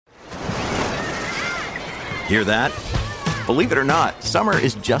Hear that? Believe it or not, summer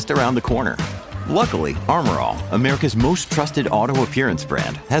is just around the corner. Luckily, Armor All, America's most trusted auto appearance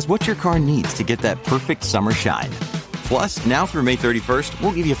brand, has what your car needs to get that perfect summer shine. Plus, now through May 31st,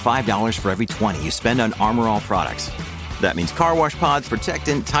 we'll give you $5 for every $20 you spend on Armor All products. That means car wash pods,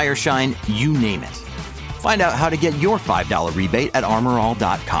 protectant, tire shine, you name it. Find out how to get your $5 rebate at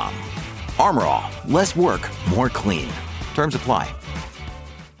armorall.com. Armor All, less work, more clean. Terms apply.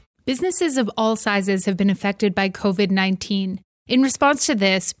 Businesses of all sizes have been affected by COVID-19. In response to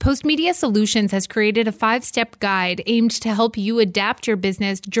this, Postmedia Solutions has created a 5-step guide aimed to help you adapt your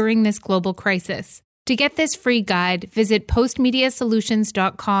business during this global crisis. To get this free guide, visit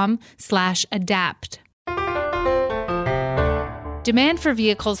postmediasolutions.com/adapt. Demand for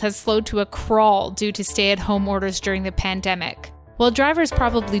vehicles has slowed to a crawl due to stay-at-home orders during the pandemic. While drivers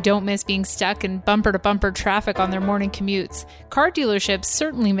probably don't miss being stuck in bumper-to-bumper traffic on their morning commutes, car dealerships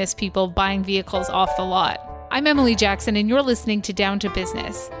certainly miss people buying vehicles off the lot. I'm Emily Jackson, and you're listening to Down to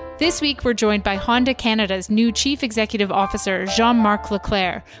Business. This week, we're joined by Honda Canada's new Chief Executive Officer, Jean-Marc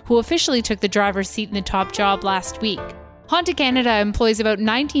Leclerc, who officially took the driver's seat in the top job last week. Honda Canada employs about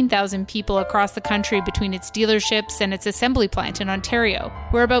 19,000 people across the country between its dealerships and its assembly plant in Ontario,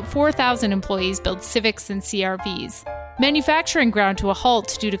 where about 4,000 employees build Civics and CR-Vs. Manufacturing ground to a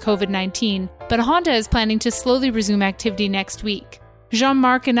halt due to COVID-19, but Honda is planning to slowly resume activity next week.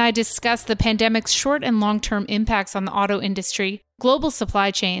 Jean-Marc and I discussed the pandemic's short and long-term impacts on the auto industry, global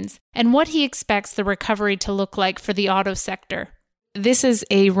supply chains, and what he expects the recovery to look like for the auto sector. This is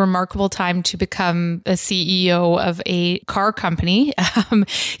a remarkable time to become a CEO of a car company.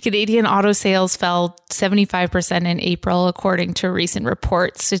 Canadian auto sales fell 75% in April, according to recent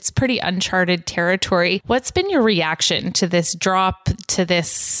reports. It's pretty uncharted territory. What's been your reaction to this drop, to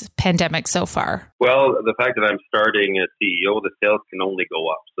this pandemic so far? Well, the fact that I'm starting as CEO, the sales can only go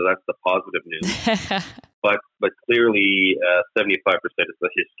up. So that's the positive news. But clearly, 75% is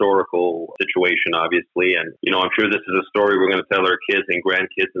a historical situation, obviously. And, I'm sure this is a story we're going to tell our kids and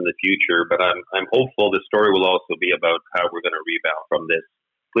grandkids in the future. But I'm hopeful the story will also be about how we're going to rebound from this.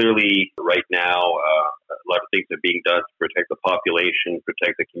 Clearly, right now, a lot of things are being done to protect the population,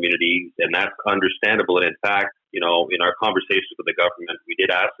 protect the communities, and that's understandable. And in fact, in our conversations with the government, we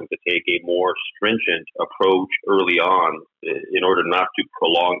did ask them to take a more stringent approach early on in order not to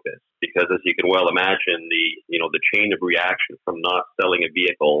prolong this. Because as you can well imagine, the chain of reaction from not selling a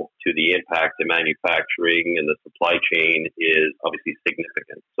vehicle to the impact to manufacturing and the supply chain is obviously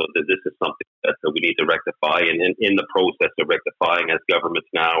significant. So this is something that we need to rectify. And in the process of rectifying, as governments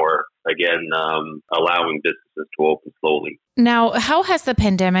now are, again, allowing businesses to open slowly. Now, how has the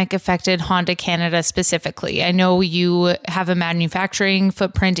pandemic affected Honda Canada specifically? I know you have a manufacturing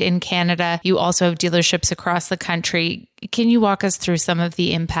footprint in Canada. You also have dealerships across the country. Can you walk us through some of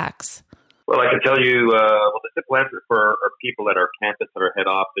the impacts? Well, I can tell you, the simple answer for our people at our campus, at our head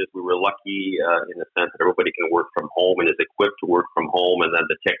office, we were lucky in the sense that everybody can work from home and is equipped to work from home, and then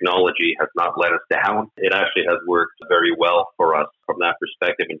the technology has not let us down. It actually has worked very well for us from that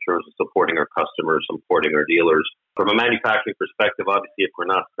perspective in terms of supporting our customers, supporting our dealers. From a manufacturing perspective, obviously, if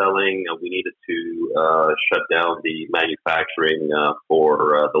we're not selling, we needed to shut down the manufacturing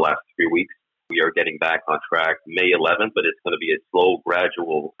for the last 3 weeks. We are getting back on track May 11th, but it's going to be a slow,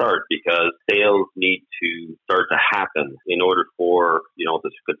 gradual start because sales need to start to happen in order for, to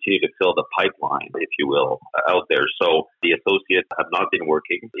continue to fill the pipeline, if you will, out there. So the associates have not been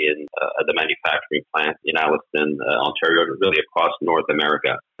working in the manufacturing plant in Alliston, Ontario, really across North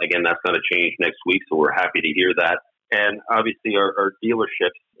America. Again, that's going to change next week, so we're happy to hear that. And obviously our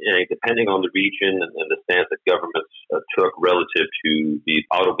dealerships, depending on the region and the stance that governments took relative to the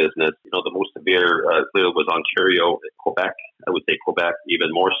auto business, the most severe clearly was Ontario and Quebec. I would say Quebec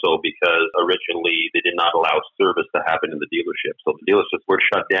even more so because originally they did not allow service to happen in the dealership. So the dealerships were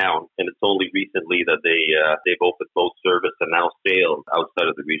shut down, and it's only recently that they've opened both service and now sales outside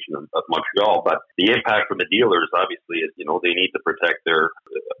of the region of Montreal. But the impact from the dealers obviously is, they need to protect their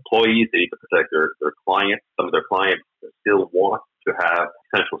employees, they need to protect their clients. Some of their clients still want to have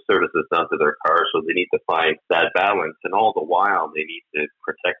essential services done to their cars, so they need to find that balance. And all the while, they need to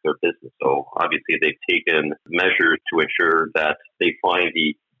protect their business. So obviously, they've taken measures to ensure that they find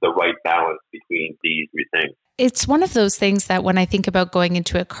the right balance between these three things. It's one of those things that when I think about going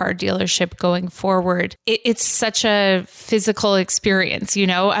into a car dealership going forward, it's such a physical experience.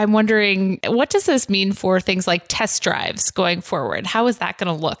 I'm wondering, what does this mean for things like test drives going forward? How is that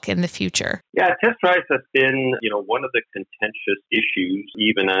going to look in the future? Yeah, test drives has been, one of the contentious issues,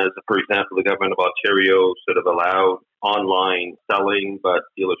 even as, for example, the government of Ontario sort of allowed online selling, but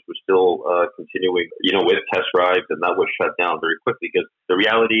dealers were still continuing, with test drives, and that was shut down very quickly because the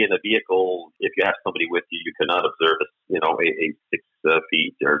reality in a vehicle, if you have somebody with you, you cannot observe a 6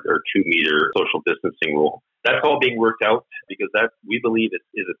 feet or 2 meter social distancing rule. That's all being worked out because that we believe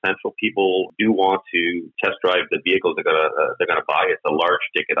is essential. People do want to test drive the vehicles they're gonna buy. It's a large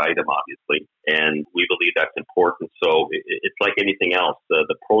ticket item, obviously, and we believe that's important. So it's like anything else.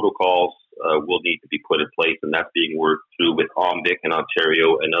 The protocols will need to be put in place, and that's being worked through with OMVIC in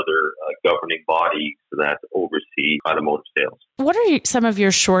Ontario and other governing bodies that oversee automotive sales. What are some of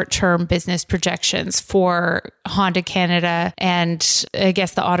your short-term business projections for Honda Canada and I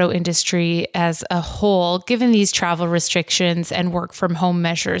guess the auto industry as a whole, given these travel restrictions and work-from-home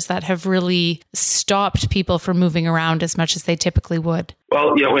measures that have really stopped people from moving around as much as they typically would?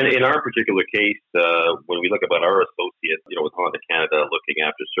 Well, in our particular case, when we look about our associates, with Honda Canada looking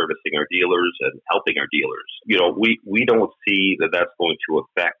after servicing our dealers and helping our dealers, we don't see that that's going to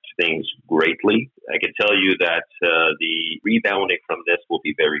affect things greatly. I can tell you that the rebounding from this will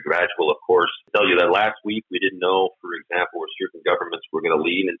be very gradual, of course. I'll tell you that last week we didn't know, for example, where certain governments were going to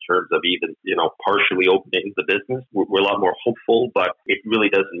lean in terms of even, partially opening the business. We're a lot more hopeful, but it really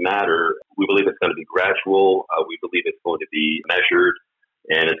doesn't matter. We believe it's going to be gradual. We believe it's going to be measured.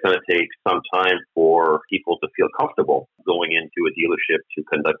 And it's going to take some time for people to feel comfortable going into a dealership to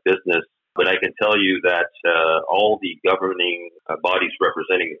conduct business. But I can tell you that all the governing bodies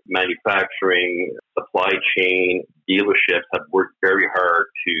representing manufacturing, supply chain, dealerships have worked very hard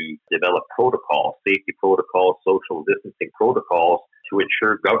to develop protocols, safety protocols, social distancing protocols to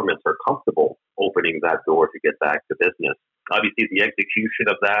ensure governments are comfortable opening that door to get back to business. Obviously, the execution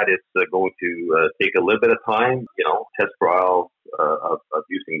of that is going to take a little bit of time, test trials of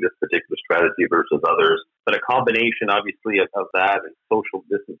using this particular strategy versus others. But a combination, obviously, of that and social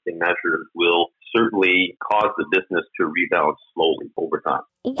distancing measures will certainly cause the business to rebound slowly over time.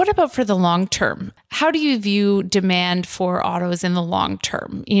 What about for the long term? How do you view demand for autos in the long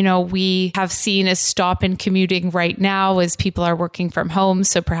term? We have seen a stop in commuting right now as people are working from home,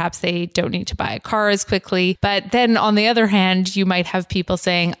 so perhaps they don't need to buy a car as quickly. But then on the other hand, you might have people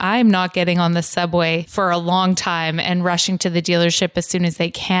saying, I'm not getting on the subway for a long time and rushing to the dealership as soon as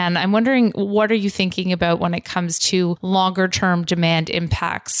they can. I'm wondering, what are you thinking about when it comes to longer term demand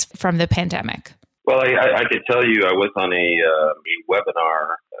impacts from the pandemic? Well, I can tell you I was on a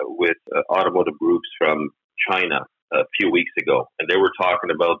webinar with automotive groups from China a few weeks ago, and they were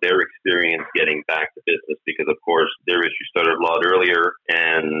talking about their experience getting back to business because, of course, their issue started a lot earlier,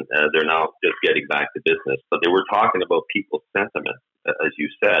 and they're now just getting back to business. But they were talking about people's sentiment, as you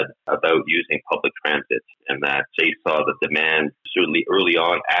said, about using public transit, and that they saw the demand certainly early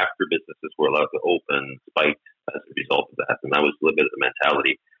on after businesses were allowed to open spiked as a result of that, and that was a little bit of the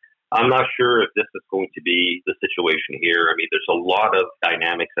mentality. I'm not sure if this is going to be the situation here. I mean, there's a lot of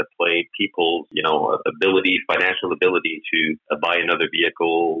dynamics at play. People's, ability, financial ability to buy another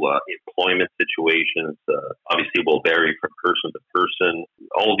vehicle, employment situations, obviously will vary from person to person.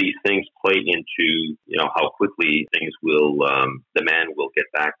 All these things play into, how quickly things will, demand will get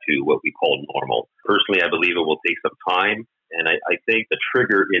back to what we call normal. Personally, I believe it will take some time. And I think the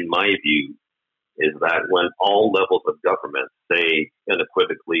trigger, in my view, is that when all levels of government say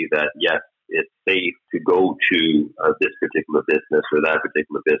unequivocally that, yes, it's safe to go to this particular business or that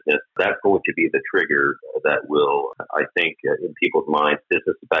particular business, that's going to be the trigger that will, I think, in people's minds,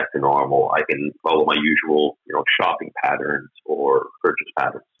 business is back to normal. I can follow my usual, shopping patterns or purchase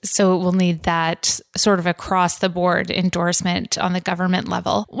patterns. So it will need that sort of across the board endorsement on the government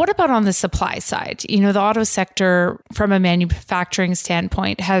level. What about on the supply side? The auto sector, from a manufacturing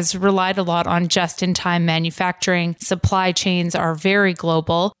standpoint, has relied a lot on just-in-time manufacturing. Supply chains are very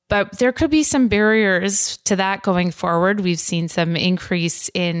global, but there could be some barriers to that going forward. We've seen some increase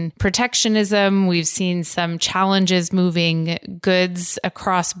in protectionism. We've seen some challenges moving goods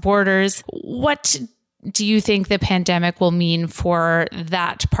across borders. What do you think the pandemic will mean for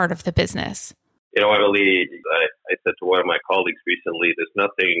that part of the business? Emily, I said to one of my colleagues recently, there's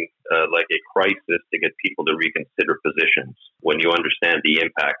nothing like a crisis to get people to reconsider positions when you understand the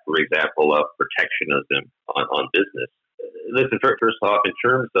impact, for example, of protectionism on business. Listen, first off, in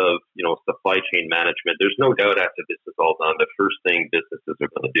terms of, supply chain management, there's no doubt after this is all done, the first thing businesses are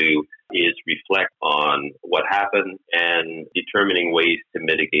going to do is reflect on what happened and determining ways to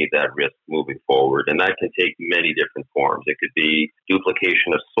mitigate that risk moving forward. And that can take many different forms. It could be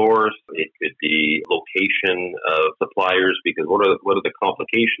duplication of source. It could be location of suppliers, because one of the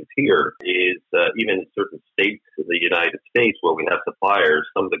complications here is even in certain states in the United States where we have suppliers,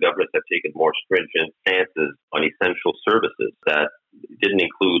 some of the governments have taken more stringent stances on essential services that didn't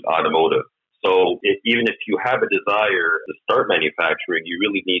include automotive. So even if you have a desire to start manufacturing, you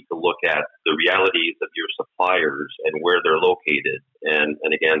really need to look at the realities of your suppliers and where they're located, and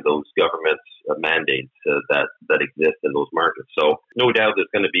again, those government mandates that exist in those markets. So no doubt there's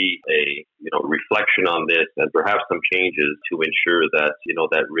going to be a reflection on this and perhaps some changes to ensure that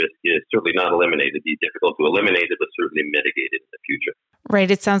that risk is certainly not eliminated. It'd be difficult to eliminate it, but certainly mitigated in the future. Right.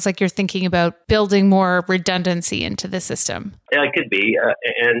 It sounds like you're thinking about building more redundancy into the system. Yeah, it could be.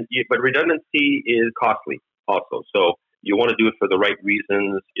 But redundancy is costly also. So you want to do it for the right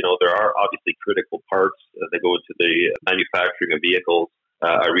reasons. There are obviously critical parts that go into the manufacturing of vehicles.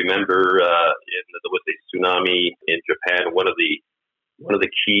 I remember there was a tsunami in Japan. One of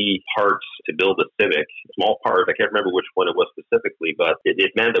the key parts to build a Civic, small part, I can't remember which one it was specifically, but it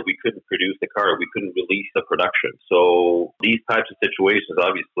meant that we couldn't produce the car. We couldn't release the production. So these types of situations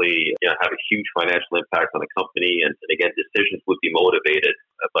obviously have a huge financial impact on the company. And again, decisions would be motivated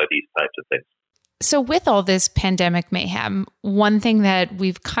by these types of things. So with all this pandemic mayhem, one thing that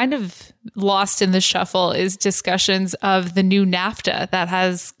we've kind of lost in the shuffle is discussions of the new NAFTA that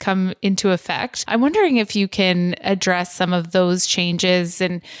has come into effect. I'm wondering if you can address some of those changes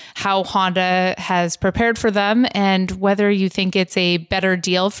and how Honda has prepared for them, and whether you think it's a better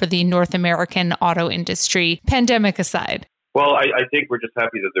deal for the North American auto industry, pandemic aside. Well, I think we're just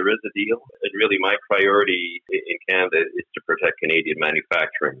happy that there is a deal. And really, my priority in Canada is to protect Canadian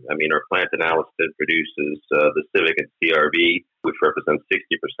manufacturing. I mean, our plant in Alliston produces the Civic and CR-V, which represents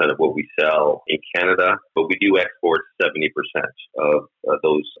 60% of what we sell in Canada. But we do export 70% of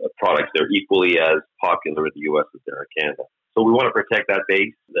those products. They're equally as popular in the U.S. as they are in Canada. So we want to protect that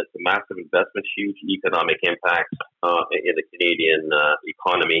base. That's a massive investment, huge economic impact in the Canadian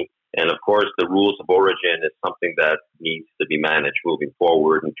economy. And of course, the rules of origin is something that needs to be managed moving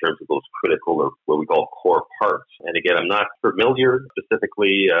forward in terms of those critical, or what we call core parts. And again, I'm not familiar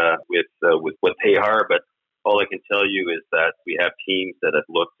specifically with what they are, but all I can tell you is that we have teams that have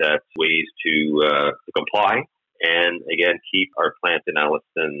looked at ways to comply and, again, keep our plant in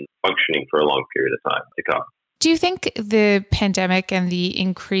Alliston functioning for a long period of time to come. Do you think the pandemic and the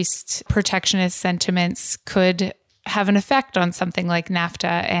increased protectionist sentiments could have an effect on something like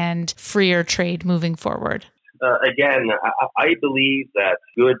NAFTA and freer trade moving forward? Again, I believe that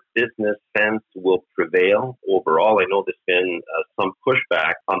good business sense will prevail overall. I know there's been some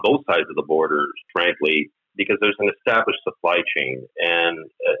pushback on both sides of the borders, frankly, because there's an established supply chain, and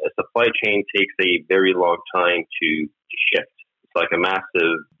a supply chain takes a very long time to shift. It's like a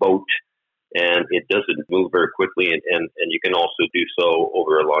massive boat, and it doesn't move very quickly, and you can also do so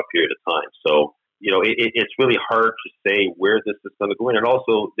over a long period of time. So it's really hard to say where this is going to go in. It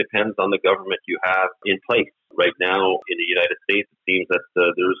also depends on the government you have in place. Right now in the United States, it seems that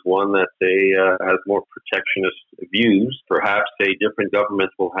there's one that has more protectionist views. Perhaps a different government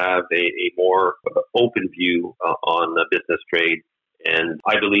will have a more open view on business trade. And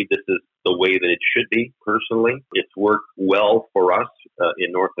I believe this is the way that it should be, personally. It's worked well for us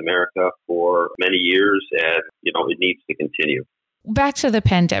in North America for many years, and it needs to continue. Back to the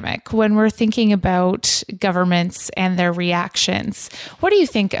pandemic, when we're thinking about governments and their reactions, what do you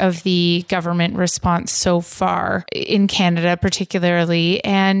think of the government response so far in Canada particularly?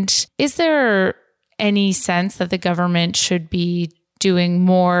 And is there any sense that the government should be doing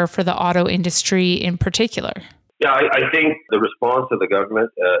more for the auto industry in particular? Yeah, I think the response of the government,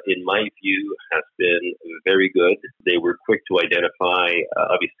 in my view, has been very good. They were quick to identify,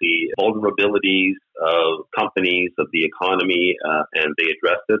 obviously, vulnerabilities of companies, of the economy, and they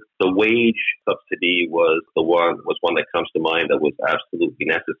addressed it. The wage subsidy was one that comes to mind that was absolutely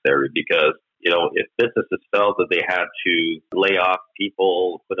necessary, because if businesses felt that they had to lay off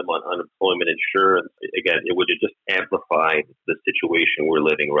people, put them on unemployment insurance, again, it would have just amplified the situation we're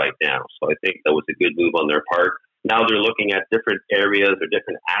living right now. So I think that was a good move on their part. Now they're looking at different areas or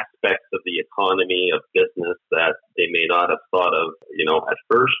different aspects of the economy, of business, that they may not have thought of, at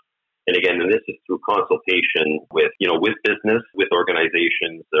first. And again, this is through consultation with business, with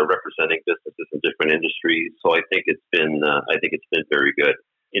organizations that are representing businesses in different industries. So I think it's been very good.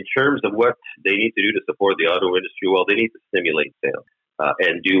 In terms of what they need to do to support the auto industry, well, they need to stimulate sales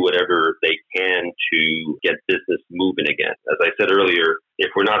and do whatever they can to get business moving again. As I said earlier,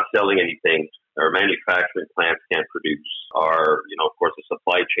 if we're not selling anything, our manufacturing plants can't produce. Of course, the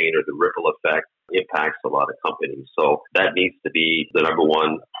supply chain or the ripple effect impacts a lot of companies. So that needs to be the number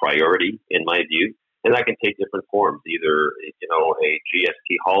one priority, in my view. And that can take different forms, either, a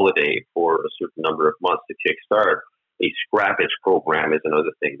GST holiday for a certain number of months to kickstart. A scrappage program is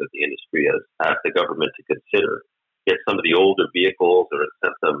another thing that the industry has asked the government to consider. Get some of the older vehicles or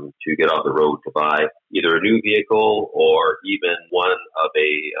incent them to get off the road to buy either a new vehicle or even one of a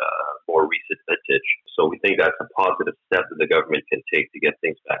more recent advantage. So we think that's a positive step that the government can take to get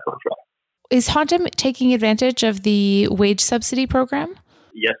things back on track. Is Honda taking advantage of the wage subsidy program?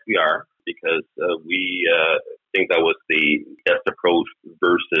 Yes, we are, because we think that was the best approach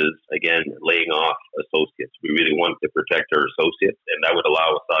versus, again, laying off associates. We really want to protect our associates, and that would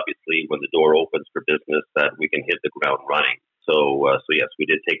allow us, obviously, when the door opens for business, that we can hit the ground running. So yes, we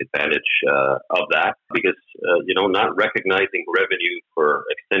did take advantage of that because, not recognizing revenue for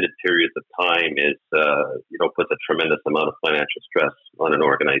extended periods of time is, puts a tremendous amount of financial stress on an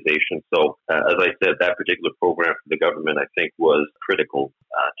organization. So as I said, that particular program for the government, I think, was critical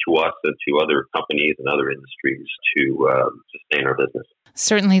to us and to other companies and other industries to sustain our business.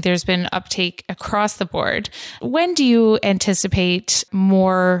 Certainly, there's been uptake across the board. When do you anticipate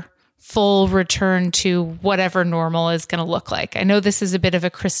more full return to whatever normal is going to look like? I know this is a bit of a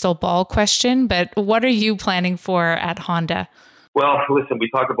crystal ball question, but what are you planning for at Honda? Well, listen, we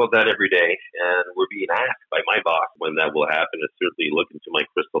talk about that every day, and we're being asked by my boss when that will happen. It's certainly look into my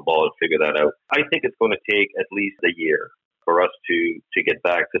crystal ball and figure that out. I think it's going to take at least a year for us to get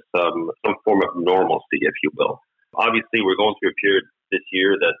back to some form of normalcy, if you will. Obviously, we're going through a period this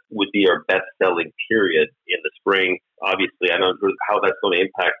year that would be our best-selling period in the spring. Obviously, I don't know how that's going to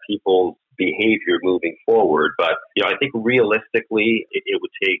impact people's behavior moving forward, but I think realistically, it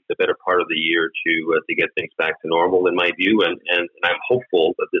would take the better part of the year to get things back to normal, in my view, and I'm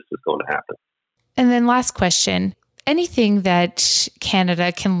hopeful that this is going to happen. And then last question. Anything that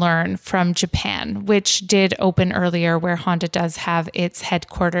Canada can learn from Japan, which did open earlier, where Honda does have its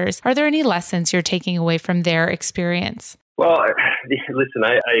headquarters? Are there any lessons you're taking away from their experience? Well, listen,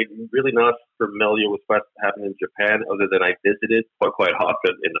 I'm really not familiar with what's happened in Japan, other than I visited quite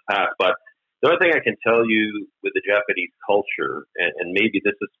often in the past. But the other thing I can tell you with the Japanese culture, and maybe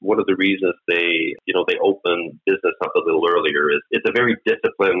this is one of the reasons they open business up a little earlier, is it's a very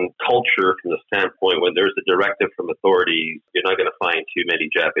disciplined culture from the standpoint when there's a directive from authorities, you're not going to find too many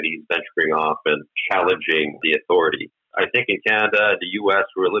Japanese venturing off and challenging the authority. I think in Canada, the U.S.,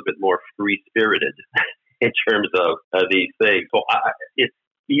 we're a little bit more free-spirited in terms of these things. So it's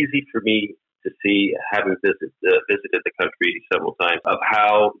easy for me to see, having visited the country several times, of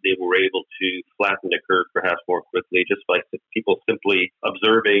how they were able to flatten the curve perhaps more quickly just by people simply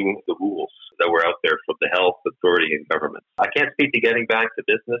observing the rules that were out there from the health authority and government. I can't speak to getting back to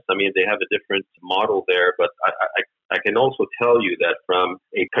business. I mean, they have a different model there, but I can also tell you that from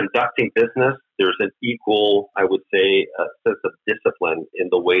a conducting business, there's an equal, I would say, sense of discipline in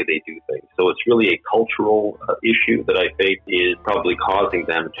the way they do things. So it's really a cultural issue that I think is probably causing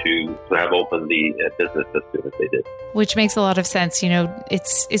them to have opened the business as soon as they did. Which makes a lot of sense.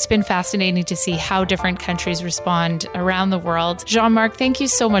 It's been fascinating to see how different countries respond around the world. Jean-Marc, thank you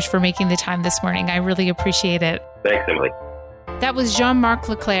so much for making the time this morning. I really appreciate it. Thanks, Emily. That was Jean-Marc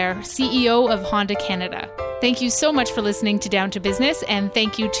Leclerc, CEO of Honda Canada. Thank you so much for listening to Down to Business, and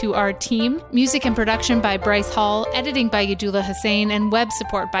thank you to our team. Music and production by Bryce Hall, editing by Yadula Hussain, and web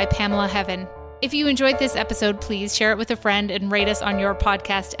support by Pamela Heaven. If you enjoyed this episode, please share it with a friend and rate us on your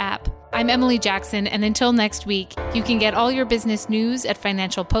podcast app. I'm Emily Jackson, and until next week, you can get all your business news at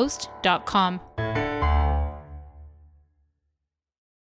financialpost.com.